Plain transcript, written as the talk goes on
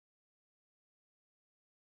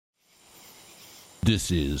This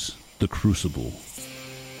is The Crucible,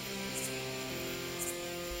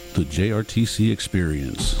 the JRTC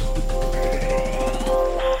experience.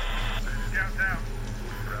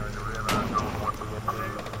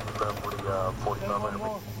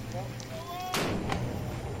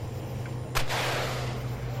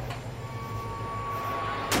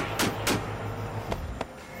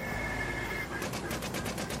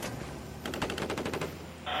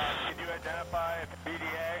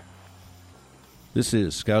 This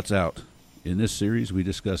is Scouts Out. In this series, we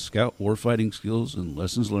discuss scout warfighting skills and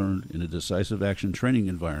lessons learned in a decisive action training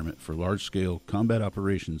environment for large-scale combat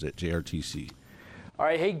operations at JRTC. All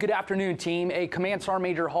right, hey, good afternoon, team. Hey, Command Sergeant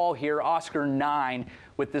Major Hall here, Oscar 9,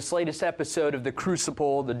 with this latest episode of The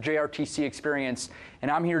Crucible, the JRTC experience.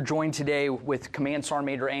 And I'm here joined today with Command Sergeant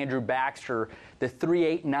Major Andrew Baxter, the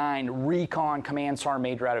 389 Recon Command Sergeant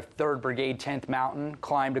Major out of 3rd Brigade, 10th Mountain,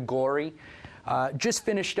 Climb to Glory. Just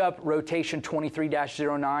finished up rotation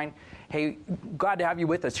 23-09. Hey, glad to have you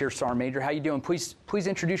with us here, Sergeant Major. How you doing? Please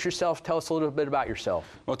introduce yourself. Tell us a little bit about yourself.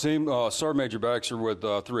 Well, team, Sergeant Major Baxter with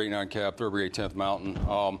 389 CAP, 3rd Brigade, 10th Mountain.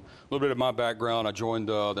 A little bit of my background. I joined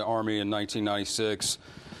the Army in 1996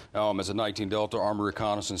 as a 19 Delta Army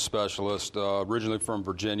Reconnaissance Specialist, originally from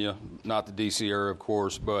Virginia, not the D.C. area, of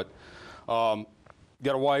course, but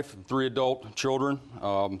got a wife, 3 adult children,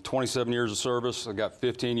 27 years of service. I got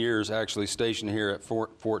 15 years actually stationed here at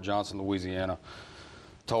Fort Johnson, Louisiana.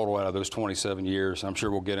 Total out of those 27 years. I'm sure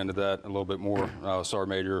we'll get into that a little bit more, Sergeant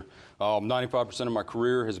Major. 95% of my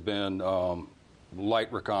career has been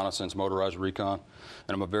light reconnaissance, motorized recon,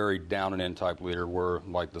 and I'm a very down and in type leader where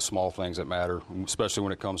like the small things that matter, especially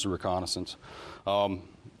when it comes to reconnaissance.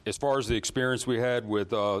 As far as the experience we had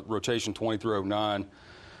with rotation 2309,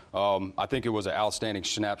 I think it was an outstanding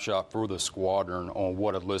snapshot for the squadron on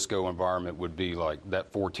what a LISCO environment would be like.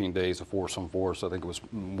 That 14 days of force on force, I think it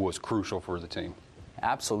was crucial for the team.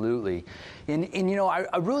 Absolutely. And you know,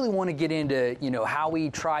 I really want to get into, you know, how we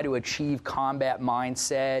try to achieve combat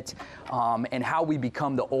mindset and how we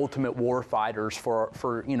become the ultimate war fighters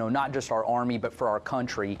for, you know, not just our Army, but for our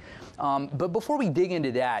country. But before we dig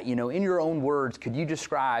into that, you know, in your own words, could you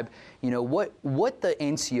describe, you know, what the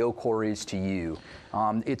NCO Corps is to you?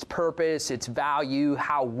 Its purpose, its value,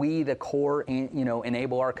 how we, the Corps, you know,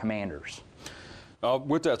 enable our commanders.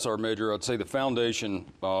 With that, Sergeant Major, I'd say the foundation,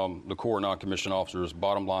 the Corps non-commissioned officers,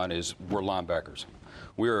 bottom line is we're linebackers.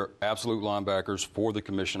 We are absolute linebackers for the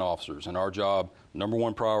commissioned officers, and our job, number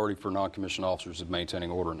one priority for non-commissioned officers is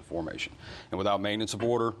maintaining order in the formation. And without maintenance of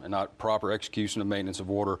order and not proper execution of maintenance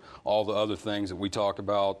of order, all the other things that we talk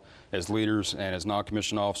about as leaders and as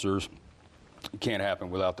non-commissioned officers, it can't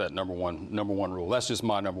happen without that number one rule. That's just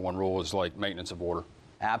my number one rule, is like maintenance of order.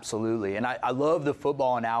 Absolutely. And I love the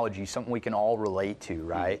football analogy, something we can all relate to,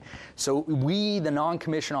 right? So we, the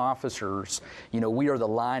non-commissioned officers, you know, we are the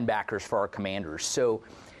linebackers for our commanders. So,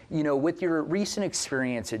 you know, with your recent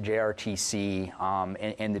experience at JRTC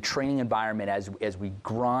and the training environment as we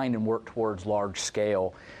grind and work towards large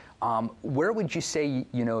scale, where would you say,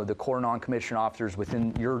 you know, the Corps non-commissioned officers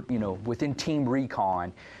within your, you know, within Team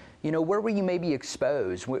Recon, you know, where were you maybe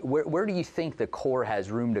exposed? Where do you think the Corps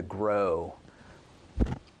has room to grow?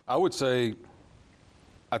 I would say,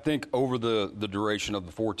 I think over the duration of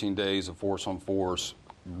the 14 days of force on force,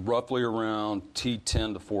 roughly around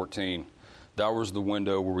T10 to 14, that was the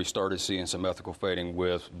window where we started seeing some ethical fading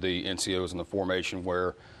with the NCOs in the formation,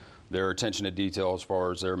 where their attention to detail as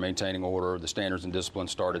far as their maintaining order, the standards and discipline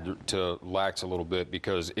started to lax a little bit,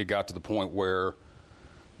 because it got to the point where,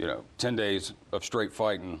 you know, 10 days of straight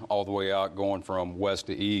fighting all the way out going from west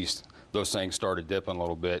to east, those things started dipping a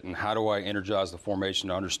little bit. And how do I energize the formation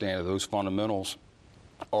to understand that those fundamentals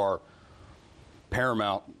are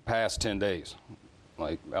paramount past 10 days?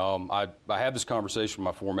 Like, I have this conversation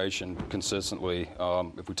with my formation consistently.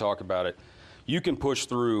 If we talk about it, you can push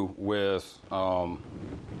through with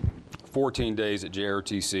 14 days at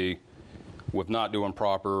JRTC with not doing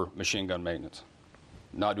proper machine gun maintenance,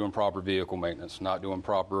 not doing proper vehicle maintenance, not doing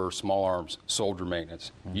proper small arms soldier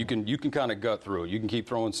maintenance. Mm-hmm. You can kind of gut through it. You can keep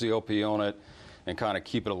throwing CLP on it and kind of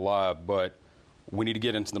keep it alive, but we need to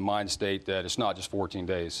get into the mind state that it's not just 14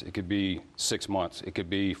 days. It could be 6 months. It could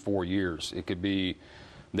be 4 years. It could be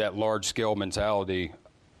that large-scale mentality.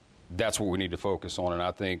 That's what we need to focus on, and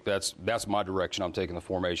I think that's my direction I'm taking the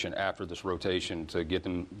formation after this rotation, to get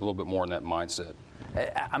them a little bit more in that mindset.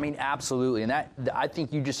 I mean, absolutely, and that, I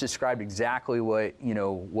think you just described exactly what, you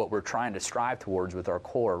know, what we're trying to strive towards with our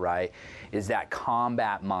Corps, right? Is that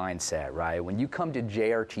combat mindset, right? When you come to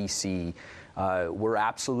JRTC, we're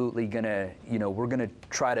absolutely gonna, you know, we're gonna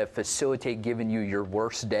try to facilitate giving you your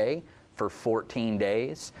worst day for 14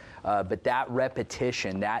 days. But that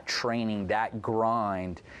repetition, that training, that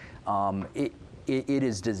grind, it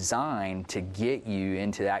is designed to get you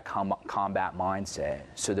into that combat mindset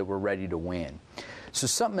so that we're ready to win. So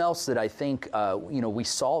something else that I think, we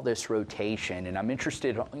saw this rotation, and I'm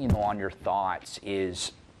interested, on your thoughts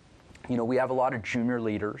is, we have a lot of junior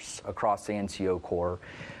leaders across the NCO Corps.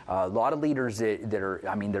 A lot of leaders that are,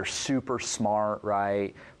 they're super smart,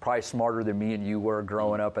 right? Probably smarter than me and you were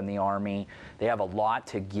growing up in the Army. They have a lot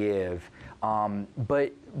to give.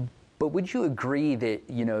 But would you agree that,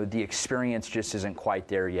 the experience just isn't quite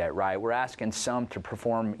there yet, right? We're asking some to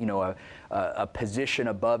perform, a position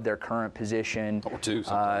above their current position. Or two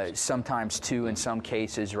sometimes two in some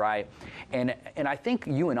cases, right? And I think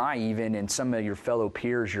you and I even, and some of your fellow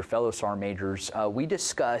peers, your fellow SAR majors, we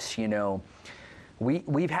discuss,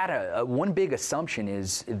 we've had one big assumption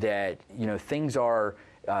is that, things are,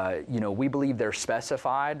 we believe they're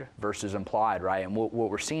specified versus implied, right? And what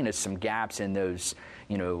we're seeing is some gaps in those,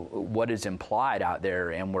 what is implied out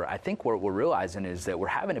there. And I think what we're realizing is that we're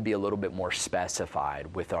having to be a little bit more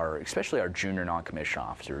specified with especially our junior non-commissioned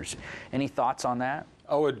officers. Any thoughts on that?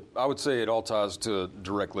 I would say it all ties to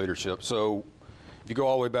direct leadership. So if you go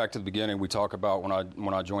all the way back to the beginning, we talk about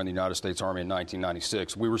when I joined the United States Army in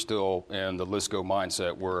 1996, we were still in the LISCO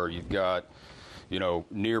mindset where you've got,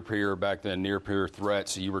 near peer back then, near peer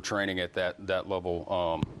threats. You were training at that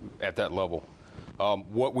level.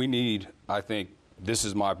 What we need, I think, this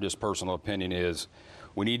is my just personal opinion, is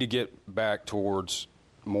we need to get back towards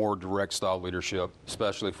more direct style leadership,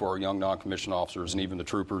 especially for our young non-commissioned officers and even the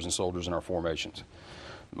troopers and soldiers in our formations.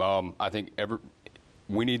 I think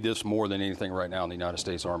we need this more than anything right now in the United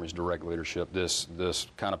States Army's direct leadership. This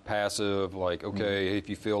kind of passive, like, okay, if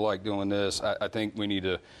you feel like doing this, I think we need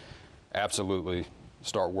to absolutely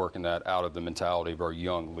start working that out of the mentality of our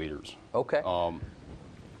young leaders. Okay.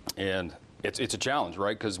 And it's a challenge,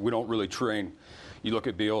 right? Because we don't really train. You look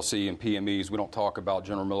at BLC and PMEs, we don't talk about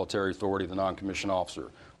general military authority, the non-commissioned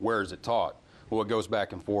officer. Where is it taught? Well, it goes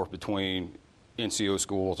back and forth between NCO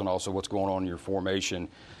schools and also what's going on in your formation,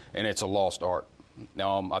 and it's a lost art.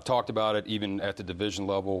 Now, I've talked about it even at the division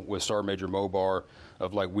level with Sergeant Major Mobar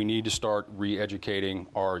of like we need to start re-educating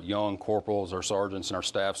our young corporals, our sergeants, and our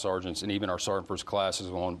staff sergeants, and even our sergeant first classes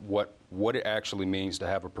on what it actually means to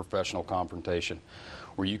have a professional confrontation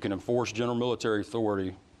where you can enforce general military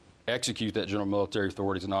authority, execute that general military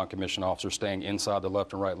authority as a non-commissioned officer, staying inside the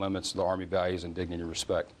left and right limits of the Army values and dignity and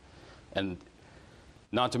respect. And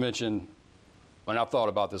not to mention, and I've thought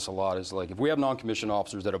about this a lot, is like if we have non-commissioned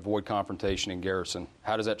officers that avoid confrontation in garrison,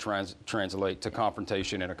 how does that translate to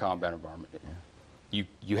confrontation in a combat environment? Yeah.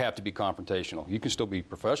 You have to be confrontational. You can still be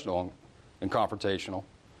professional and confrontational,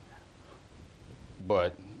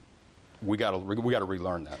 but we got to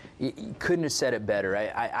relearn that. You couldn't have said it better.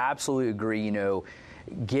 I absolutely agree.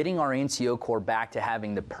 Getting our NCO Corps back to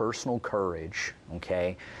having the personal courage,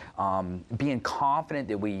 okay, being confident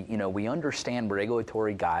that we understand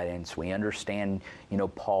regulatory guidance, we understand,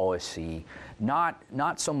 policy,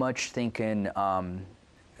 not so much thinking,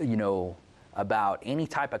 about any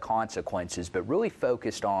type of consequences, but really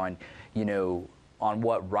focused on, on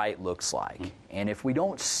what right looks like. Mm-hmm. And if we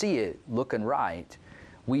don't see it looking right,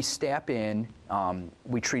 we step in,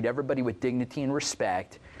 we treat everybody with dignity and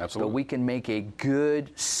respect. Absolutely. But we can make a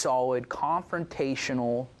good, solid,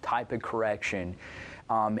 confrontational type of correction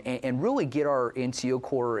and really get our NCO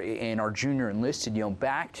Corps and our junior enlisted,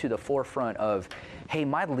 back to the forefront of, hey,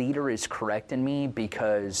 my leader is correcting me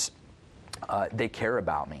because they care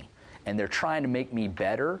about me and they're trying to make me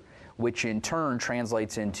better, which in turn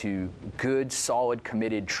translates into good, solid,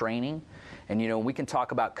 committed training. And, we can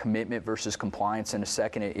talk about commitment versus compliance in a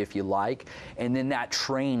second if you like. And then that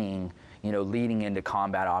training, leading into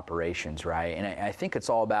combat operations, right? And I think it's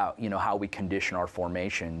all about, how we condition our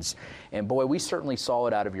formations. And boy, we certainly saw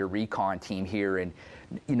it out of your recon team here. And,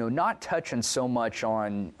 not touching so much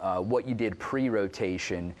on what you did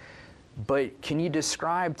pre-rotation, but can you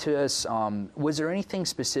describe to us, was there anything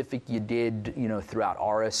specific you did, throughout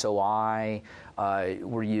RSOI?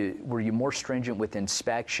 Were you more stringent with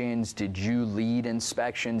inspections? Did you lead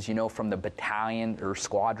inspections, from the battalion or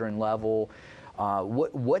squadron level?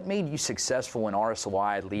 What made you successful in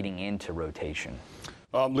RSOI leading into rotation?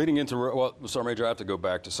 Sergeant Major, I have to go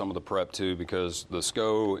back to some of the prep too, because the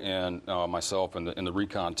SCO and myself and the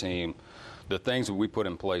recon team, the things that we put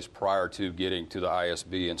in place prior to getting to the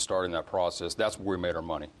ISB and starting that process, that's where we made our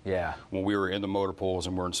money. Yeah. When we were in the motor pools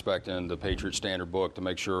and we're inspecting the Patriot Standard Book to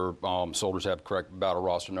make sure soldiers have correct battle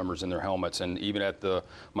roster numbers in their helmets, and even at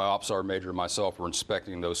my Ops Sergeant Major and myself were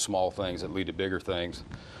inspecting those small things that lead to bigger things.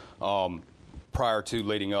 prior to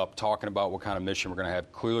leading up, talking about what kind of mission we're going to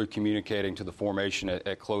have, clearly communicating to the formation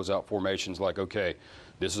at closeout formations, like, okay,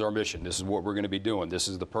 this is our mission, this is what we're going to be doing, this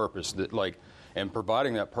is the purpose. And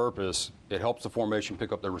providing that purpose, it helps the formation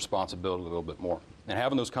pick up their responsibility a little bit more. And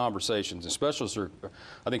having those conversations, and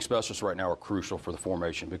I think specialists right now are crucial for the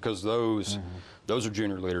formation, because those are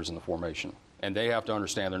junior leaders in the formation. And they have to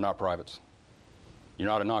understand they're not privates. You're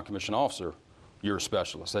not a non-commissioned officer, you're a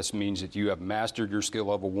specialist. That means that you have mastered your skill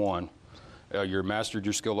level 1. You're mastered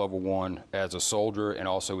your skill level 1 as a soldier and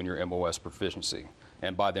also in your MOS proficiency.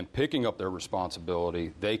 And by them picking up their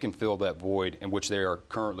responsibility, they can fill that void, in which they are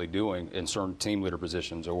currently doing in certain team leader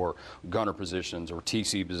positions or gunner positions or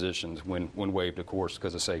TC positions when waived, of course,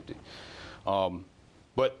 because of safety.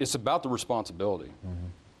 But it's about the responsibility.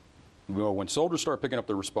 When soldiers start picking up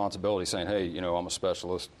their responsibility, saying, hey, I'm a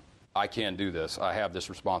specialist, I can do this, I have this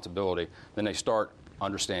responsibility, then they start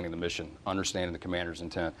understanding the mission, understanding the commander's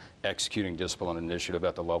intent, executing discipline and initiative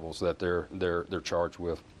at the levels that they're charged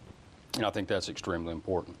with. And I think that's extremely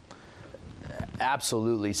important.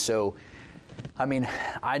 Absolutely. So,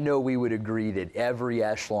 I know we would agree that every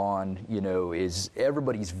echelon,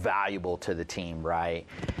 everybody's valuable to the team, right?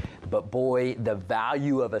 But boy, the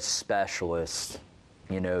value of a specialist,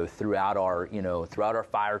 throughout our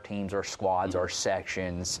fire teams, our squads, our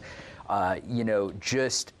sections,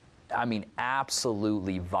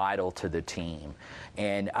 absolutely vital to the team.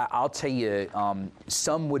 And I'll tell you,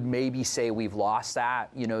 some would maybe say we've lost that,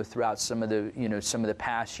 throughout some of the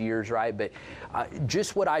past years, right? But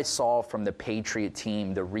just what I saw from the Patriot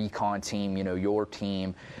team, the recon team, your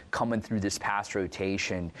team coming through this past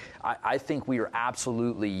rotation, I think we are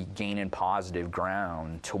absolutely gaining positive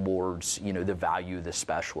ground towards, the value of the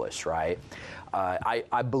specialist, right?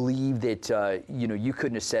 I believe that, you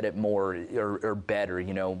couldn't have said it more or better.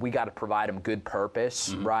 We got to provide them good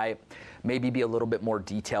purpose, right? Maybe be a little bit more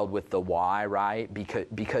detailed with the why, right?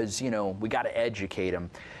 Because we got to educate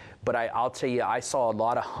them. But I'll tell you, I saw a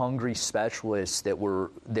lot of hungry specialists that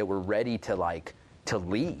were ready to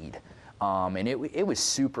lead, and it was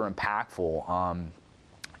super impactful.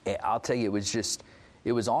 I'll tell you,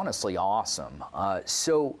 it was honestly awesome.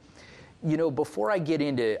 So. Before I get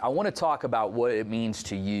into, I want to talk about what it means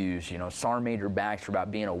to use, Sergeant Major Baxter,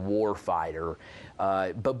 about being a war fighter.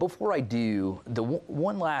 But before I do, the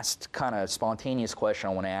one last kind of spontaneous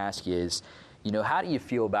question I want to ask you is, how do you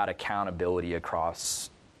feel about accountability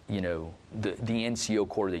across, the NCO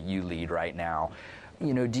Corps that you lead right now?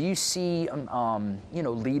 Do you see,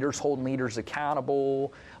 leaders holding leaders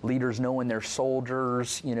accountable, leaders knowing their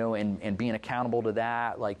soldiers, and being accountable to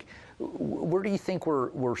that? Where do you think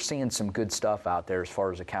we're seeing some good stuff out there as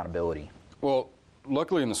far as accountability? Well,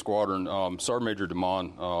 luckily in the squadron, Sergeant Major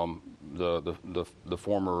DeMond, the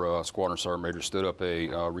former squadron sergeant major, stood up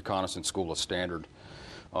a reconnaissance school of standard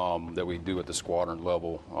that we do at the squadron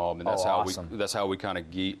level, and that's how we kind of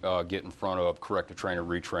get in front of corrective training and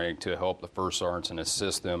retraining to help the first sergeants and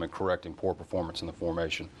assist them in correcting poor performance in the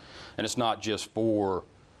formation. And it's not just for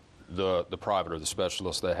the private or the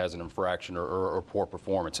specialist that has an infraction or poor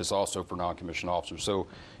performance. It's also for non-commissioned officers. So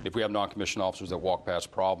if we have non-commissioned officers that walk past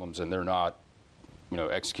problems and they're not,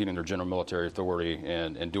 executing their general military authority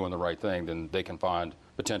and doing the right thing, then they can find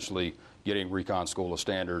potentially getting recon school of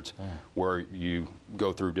standards where you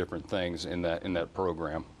go through different things in that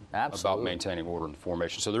program. Absolutely. About maintaining order in the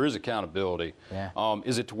formation. So there is accountability. Yeah.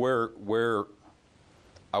 Is it to where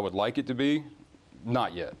I would like it to be?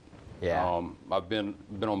 Not yet. Yeah. I've been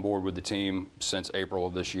on board with the team since April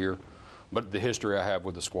of this year, but the history I have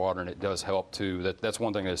with the squadron, it does help too. That's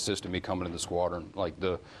one thing that assisted me coming to the squadron. Like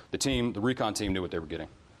the recon team knew what they were getting,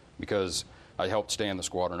 because I helped stand the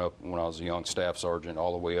squadron up when I was a young staff sergeant,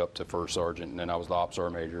 all the way up to first sergeant, and then I was the ops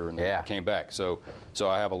sergeant major, and then I came back. So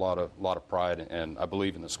I have a lot of pride, and I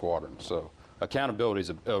believe in the squadron. So accountability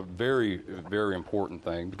is a very, very important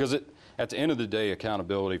thing, because at the end of the day,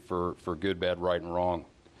 accountability for good, bad, right, and wrong.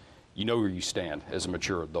 You know where you stand as a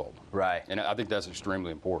mature adult. Right. And I think that's extremely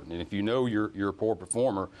important. And if you know you're a poor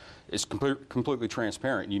performer, it's completely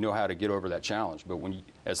transparent, and you know how to get over that challenge. But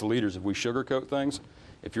as leaders, if we sugarcoat things,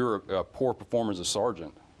 if you're a poor performer as a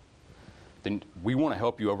sergeant, then we want to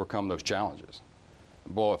help you overcome those challenges.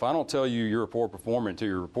 Well, if I don't tell you you're a poor performer until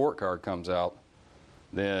your report card comes out,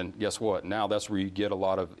 then guess what? Now that's where you get a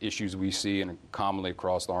lot of issues we see and commonly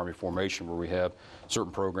across the Army formation, where we have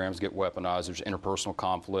certain programs get weaponized. There's interpersonal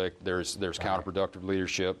conflict. There's counterproductive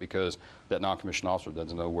leadership, because that non-commissioned officer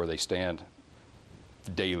doesn't know where they stand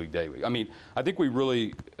daily. I mean, I think we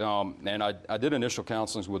really, and I did initial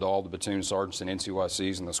counselings with all the platoon sergeants and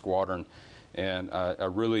NCOICs in the squadron, and I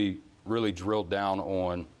really drilled down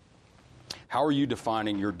on how are you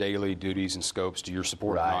defining your daily duties and scopes to your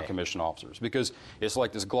supporting non-commissioned officers? Because it's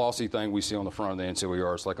like this glossy thing we see on the front of the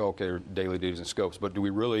NCOER. It's like, okay, daily duties and scopes. But do we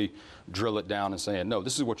really drill it down and saying, no,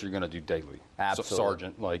 this is what you're going to do daily? Absolutely.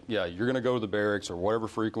 Sergeant, like, yeah, you're going to go to the barracks or whatever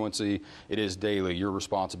frequency it is daily, your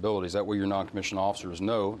responsibilities. That way your non-commissioned officers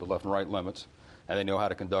know the left and right limits, and they know how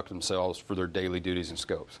to conduct themselves for their daily duties and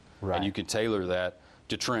scopes. Right. And you can tailor that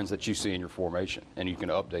to trends that you see in your formation, and you can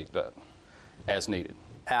update that as needed.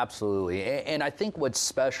 Absolutely. And I think what's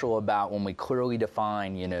special about when we clearly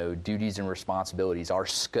define, duties and responsibilities, our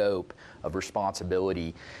scope of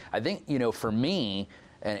responsibility, I think, for me,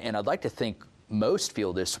 and I'd like to think most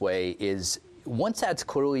feel this way, is once that's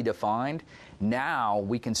clearly defined, now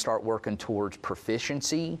we can start working towards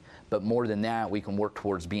proficiency, but more than that, we can work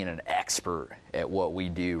towards being an expert at what we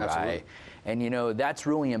do, Absolutely. right? And, that's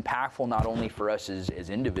really impactful not only for us as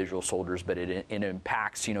individual soldiers, but it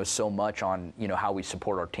impacts, so much on, how we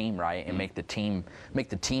support our team, right? And make the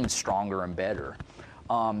team stronger and better.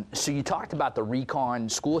 So you talked about the Recon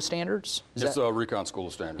School of Standards? It's a Recon School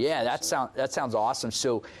of Standards. Yeah, that sounds awesome.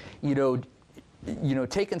 So,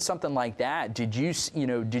 taking something like that, did you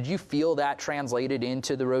feel that translated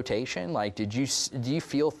into the rotation? Like, do you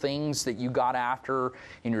feel things that you got after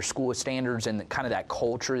in your School of Standards and kind of that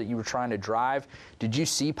culture that you were trying to drive? Did you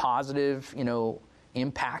see positive,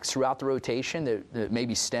 impacts throughout the rotation that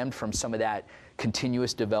maybe stemmed from some of that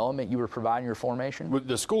continuous development you were providing your formation? With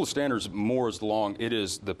the School of Standards, more is long. It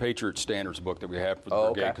is the Patriot Standards book that we have for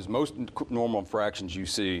the brigade, because most normal infractions you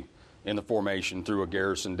see in the formation through a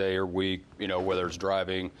garrison day or week, whether it's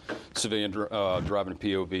driving, civilian driving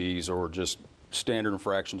POVs, or just standard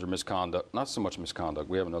infractions or misconduct. Not so much misconduct.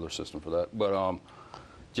 We have another system for that. But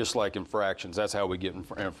just like infractions, that's how we get in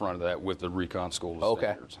front of that with the Recon School of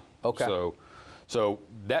Standards. Okay. So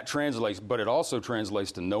that translates, but it also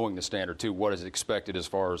translates to knowing the standard too. What is expected as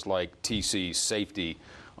far as like TC, safety,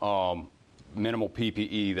 minimal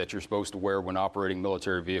PPE that you're supposed to wear when operating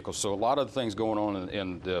military vehicles. So a lot of the things going on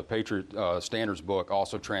in the Patriot Standards book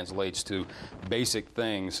also translates to basic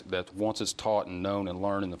things that once it's taught and known and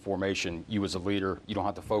learned in the formation, you as a leader, you don't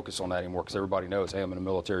have to focus on that anymore, because everybody knows, hey, I'm in a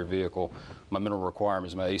military vehicle. My minimal requirement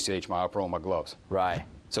is my ACH, my IPRO, and my gloves. Right.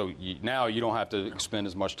 So now you don't have to expend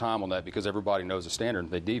as much time on that, because everybody knows the standard, and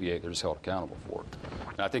if they deviate, they're just held accountable for it.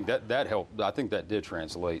 And I think that helped. I think that did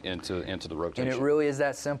translate into the rotation. And it really is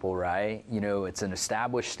that simple, right? It's an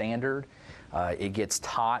established standard. It gets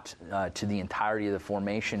taught to the entirety of the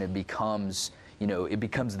formation. It becomes,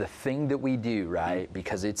 the thing that we do, right? Mm-hmm.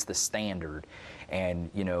 Because it's the standard. And,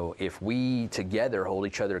 if we together hold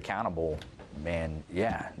each other accountable, man,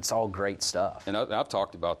 yeah, it's all great stuff. And I've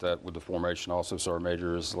talked about that with the formation also, Sergeant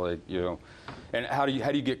Major, is like, and how do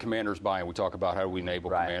you get commanders buy-in? We talk about how do we enable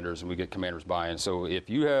commanders, and we get commanders buy-in. So if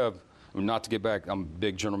you have, not to get back, I'm a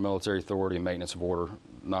big general military authority and maintenance of order,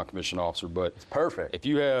 non-commissioned officer, but it's perfect. If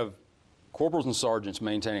you have corporals and sergeants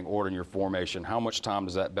maintaining order in your formation, how much time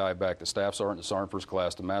does that buy back the staff sergeant, the sergeant first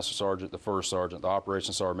class, the master sergeant, the first sergeant, the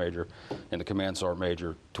operations sergeant major, and the command sergeant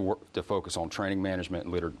major to focus on training management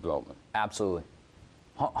and leader development? Absolutely.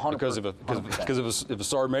 100%. Because if a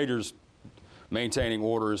sergeant major's maintaining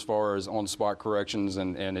order as far as on-the-spot corrections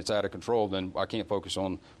and it's out of control, then I can't focus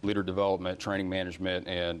on leader development, training management,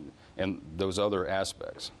 and those other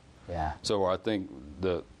aspects. Yeah. So I think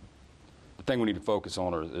the thing we need to focus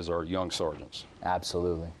on is our young sergeants.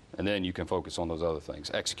 Absolutely. And then you can focus on those other things,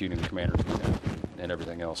 executing the commander's and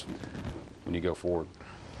everything else when you go forward.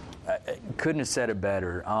 Couldn't have said it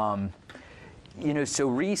better. So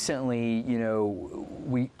recently,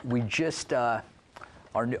 we just,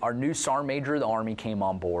 our new SAR major of the Army came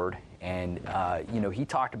on board, and, he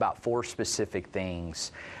talked about 4 specific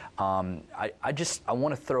things. I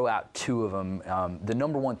want to throw out 2 of them. The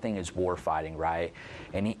number one thing is war fighting, right?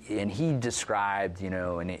 And he described,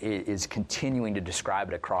 and it is continuing to describe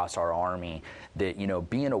it across our Army, that,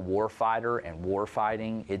 being a war fighter and war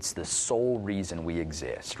fighting, it's the sole reason we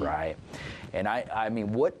exist, right? And I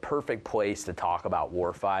mean, what perfect place to talk about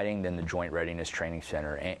war fighting than the Joint Readiness Training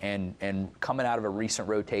Center? And coming out of a recent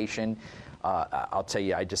rotation, I'll tell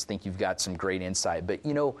you, I just think you've got some great insight. But,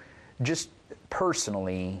 just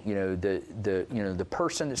personally, the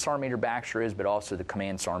person that Sergeant Major Baxter is, but also the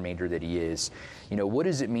command Sergeant Major that he is, what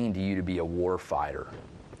does it mean to you to be a war fighter?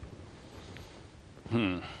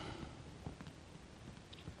 I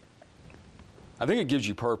think it gives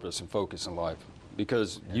you purpose and focus in life,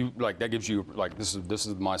 because that gives you this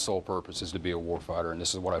is my sole purpose, is to be a war fighter, and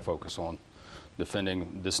this is what I focus on,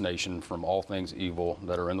 defending this nation from all things evil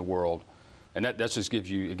that are in the world. And that just gives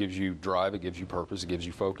you drive, it gives you purpose, it gives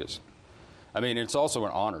you focus. I mean, it's also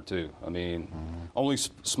an honor, too. I mean, only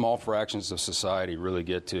small fractions of society really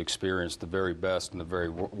get to experience the very best and the very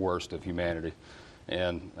worst of humanity.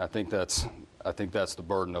 And I think that's the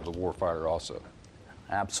burden of the warfighter also.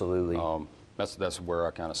 Absolutely. That's where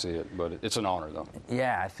I kind of see it, but it's an honor, though.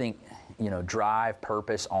 Yeah, I think, drive,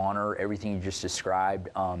 purpose, honor, everything you just described.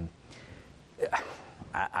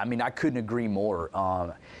 I mean, I couldn't agree more.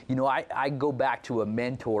 I go back to a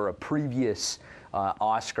mentor, a previous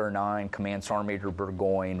Oscar 9 Command Sergeant Major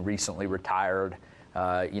Burgoyne, recently retired.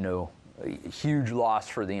 Huge loss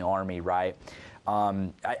for the Army, right?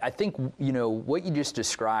 I think, what you just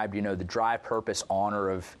described, the drive, purpose, honor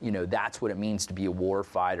of, that's what it means to be a war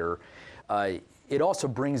fighter. It also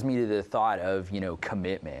brings me to the thought of,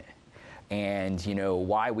 commitment and,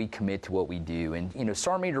 why we commit to what we do. And,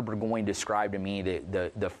 Sergeant Major Burgoyne described to me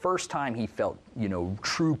that the first time he felt,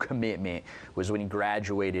 true commitment was when he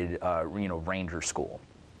graduated, Ranger School.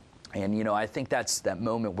 And, I think that's that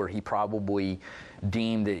moment where he probably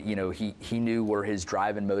deemed that, he knew where his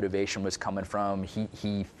drive and motivation was coming from.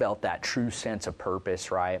 He felt that true sense of purpose,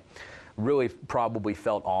 right? Really probably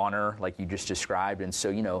felt honor, like you just described. And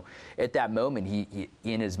so, at that moment, he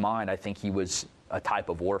in his mind, I think he was a type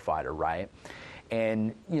of warfighter, right?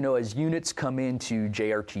 And, as units come into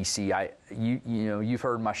JRTC, you've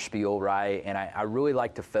heard my spiel, right? And I really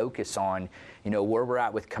like to focus on, where we're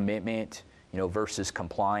at with commitment, versus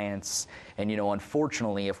compliance. And,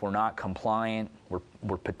 unfortunately, if we're not compliant,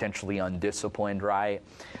 we're potentially undisciplined, right?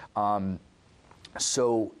 I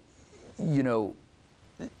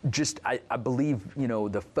believe,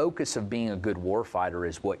 the focus of being a good warfighter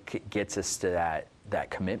is what gets us to that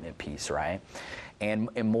commitment piece, right? And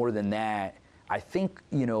more than that, I think,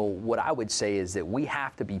 what I would say is that we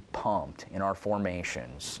have to be pumped in our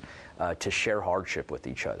formations to share hardship with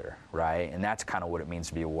each other, right? And that's kind of what it means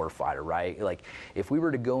to be a warfighter, right? Like, if we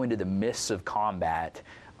were to go into the midst of combat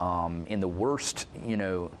in the worst,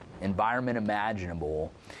 environment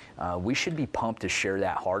imaginable, we should be pumped to share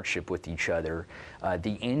that hardship with each other.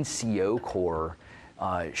 The NCO Corps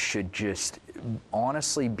should just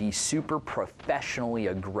honestly be super professionally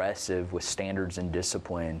aggressive with standards and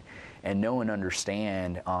discipline, and know and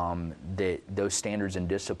understand that those standards and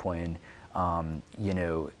discipline,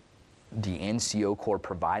 the NCO Corps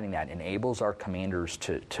providing that enables our commanders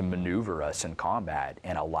to maneuver us in combat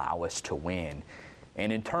and allow us to win.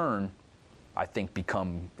 And in turn, I think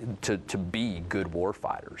become to be good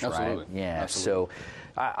warfighters, right? Yeah. Absolutely. So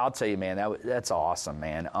I'll tell you, man, that's awesome,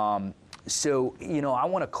 man. So, I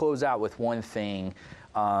want to close out with one thing,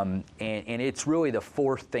 and it's really the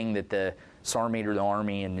fourth thing that the Sergeant Major of the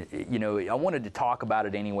Army, and, I wanted to talk about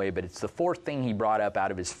it anyway, but it's the fourth thing he brought up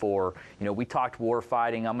out of his four. We talked war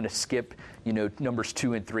fighting. I'm going to skip, numbers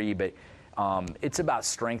 2 and 3, but it's about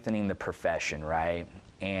strengthening the profession, right?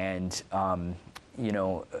 And,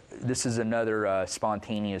 this is another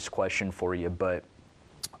spontaneous question for you, but,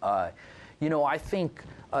 I think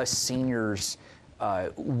us seniors,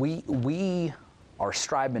 we are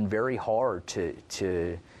striving very hard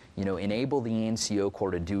to enable the NCO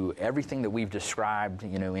Corps to do everything that we've described,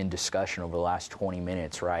 in discussion over the last 20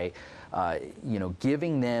 minutes, right?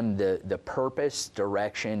 Giving them the purpose,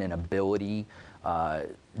 direction, and ability,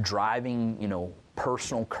 driving,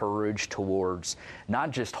 personal courage towards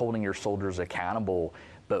not just holding your soldiers accountable,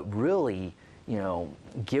 but really,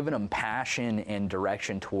 giving them passion and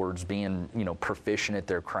direction towards being, proficient at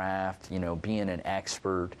their craft, being an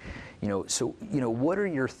expert, So, what are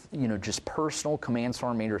your, just personal Command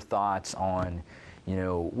Sergeant Major thoughts on,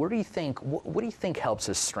 what do you think helps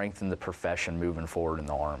us strengthen the profession moving forward in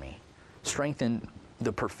the Army? Strengthen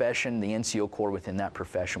the profession, the NCO Corps within that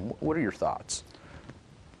profession. What are your thoughts?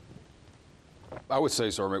 I would say,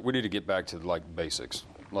 Sergeant, we need to get back to basics,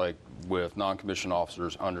 like with non-commissioned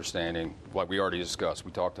officers understanding, like we already discussed.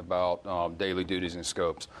 We talked about daily duties and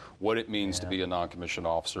scopes, what it means to be a non-commissioned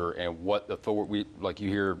officer, and what authority, like you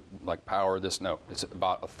hear, like power. No, it's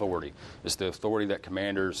about authority. It's the authority that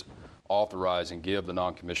commanders authorize and give the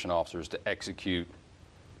non-commissioned officers to execute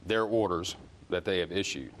their orders that they have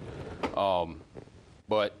issued.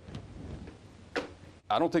 But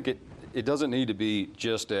I don't think it doesn't need to be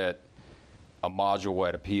just at a module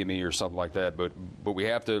at a PME or something like that, but we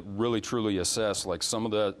have to really truly assess, like, some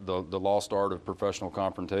of the lost art of professional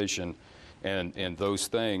confrontation and those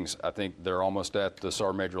things. I think they're almost at the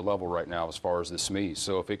sergeant major level right now as far as the SMEs.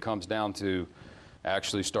 So if it comes down to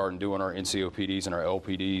actually starting doing our NCOPDs and our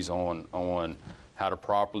LPDs on how to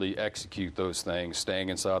properly execute those things, staying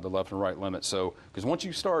inside the left and right limit. So, because once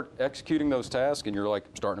you start executing those tasks and you're like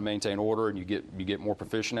starting to maintain order and you get more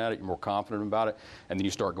proficient at it, you're more confident about it, and then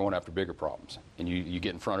you start going after bigger problems. And you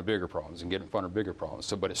get in front of bigger problems and get in front of bigger problems.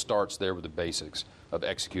 So, but it starts there with the basics of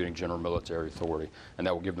executing general military authority. And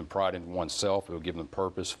that will give them pride in oneself, it will give them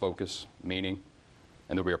purpose, focus, meaning,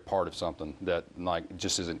 and they'll be a part of something that like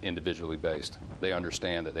just isn't individually based. They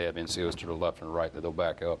understand that they have NCOs to the left and right that they'll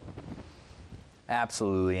back up.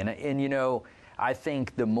 Absolutely, and you know, I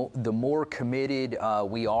think the more committed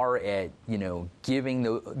we are at, you know, giving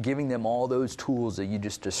them all those tools that you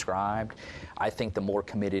just described, I think the more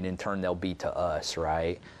committed in turn they'll be to us,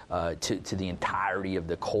 right? To the entirety of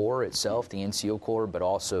the Corps itself, the NCO Corps, but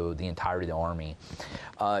also the entirety of the Army.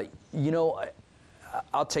 You know,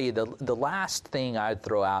 I'll tell you, the last thing I'd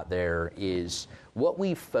throw out there is what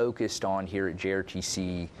we focused on here at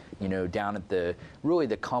JRTC, you know, down at the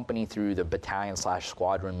company through the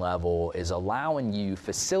battalion/squadron level, is allowing you,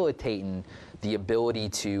 facilitating the ability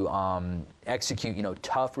to execute, you know,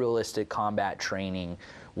 tough, realistic combat training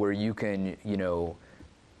where you can, you know,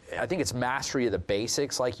 I think it's mastery of the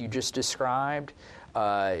basics like you just described,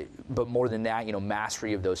 but more than that, you know,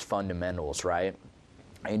 mastery of those fundamentals, right?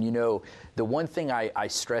 And, you know, the one thing I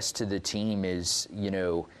stress to the team is, you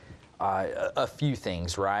know, a few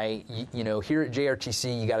things, right? You know, here at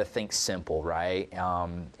JRTC, you got to think simple, right?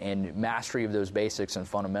 And mastery of those basics and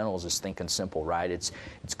fundamentals is thinking simple, right? It's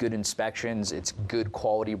good inspections, it's good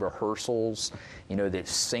quality rehearsals, you know, that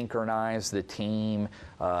synchronize the team,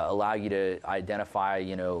 allow you to identify,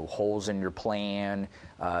 you know, holes in your plan,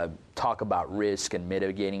 talk about risk and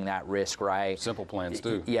mitigating that risk, right? Simple plans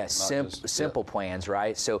too. Yes, simple plans,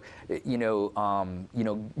 right? So, you know,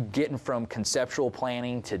 getting from conceptual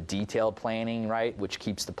planning to detailed planning, right, which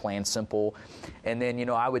keeps the plan simple. And then, you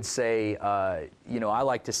know, I would say, you know, I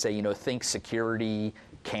like to say, you know, think security,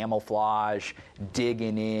 camouflage,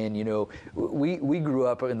 digging in. You know, we grew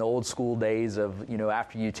up in the old school days of, you know,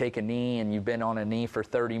 after you take a knee and you've been on a knee for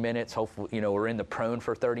 30 minutes, hopefully, you know, we're in the prone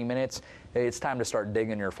for 30 minutes, it's time to start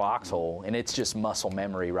digging your foxhole, and it's just muscle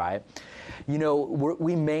memory, right? You know,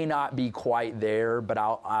 we may not be quite there, but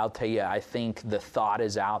I'll tell you, I think the thought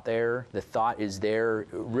is out there. The thought is there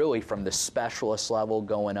really from the specialist level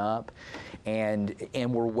going up, and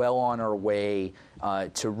we're well on our way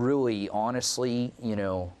to really, honestly, you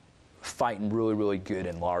know, fighting really, really good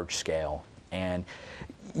and large scale. And,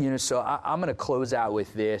 you know, so I'm going to close out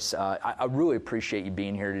with this. I really appreciate you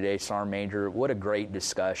being here today, Sergeant Major. What a great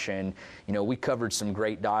discussion. You know, we covered some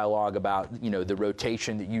great dialogue about, you know, the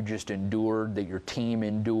rotation that you just endured, that your team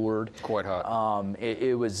endured. Quite hot.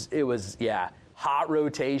 It was, yeah, hot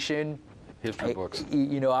rotation. History books.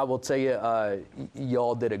 You know, I will tell you,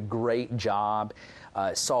 y'all did a great job.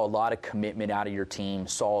 Saw a lot of commitment out of your team.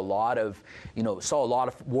 Saw a lot of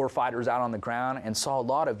war fighters out on the ground, and saw a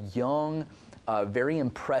lot of young, very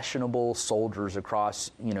impressionable soldiers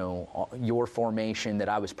across, you know, your formation that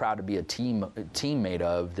I was proud to be a teammate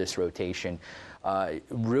of this rotation.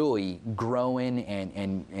 Really growing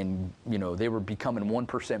and you know, they were becoming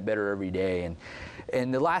 1% better every day.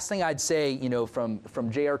 And the last thing I'd say, you know, from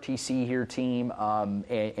JRTC here, team,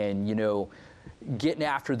 and you know, getting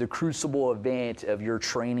after the crucible event of your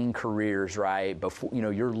training careers, right? Before, you know,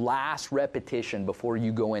 your last repetition before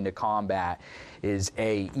you go into combat is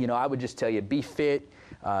you know, I would just tell you, be fit,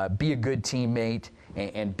 be a good teammate,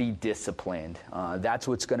 and be disciplined. That's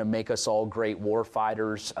what's going to make us all great war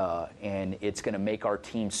fighters, and it's going to make our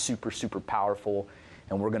team super, super powerful,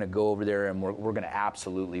 and we're going to go over there and we're going to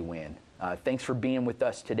absolutely win. Thanks for being with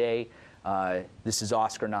us today. This is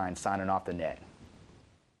Oscar 9 signing off the net.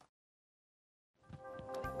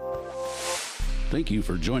 Thank you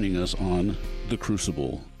for joining us on The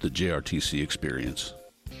Crucible, the JRTC experience.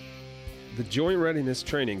 The Joint Readiness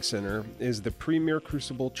Training Center is the premier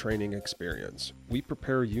Crucible training experience. We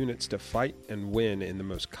prepare units to fight and win in the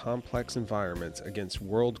most complex environments against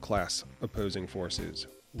world-class opposing forces.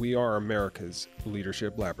 We are America's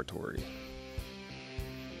leadership laboratory.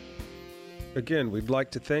 Again, we'd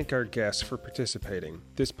like to thank our guests for participating.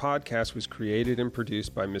 This podcast was created and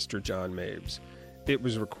produced by Mr. John Mabes. It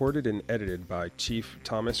was recorded and edited by Chief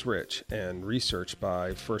Thomas Rich and researched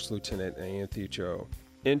by First Lieutenant Anthony Cho.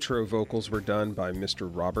 Intro vocals were done by Mr.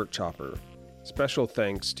 Robert Chopper. Special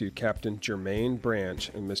thanks to Captain Jermaine Branch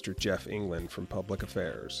and Mr. Jeff England from Public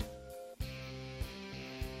Affairs.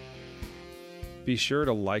 Be sure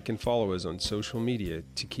to like and follow us on social media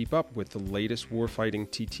to keep up with the latest warfighting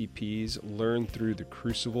TTPs learned through the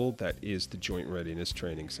crucible that is the Joint Readiness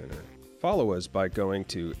Training Center. Follow us by going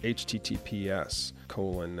to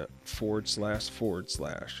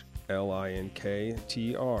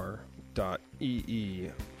https://linktr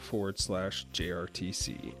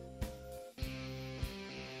army.ee/JRTC.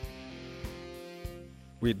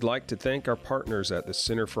 We'd like to thank our partners at the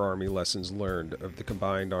Center for Army Lessons Learned of the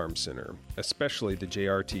Combined Arms Center, especially the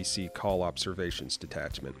JRTC Call Observations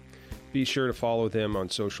Detachment. Be sure to follow them on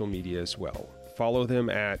social media as well. Follow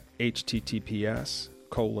them at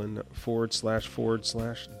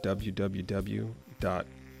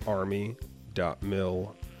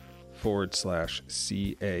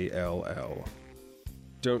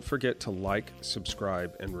Don't forget to like,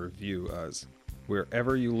 subscribe, and review us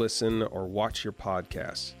wherever you listen or watch your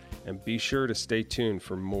podcasts, and be sure to stay tuned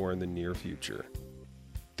for more in the near future.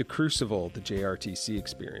 The Crucible, the JRTC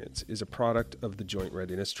experience, is a product of the Joint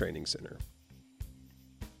Readiness Training Center.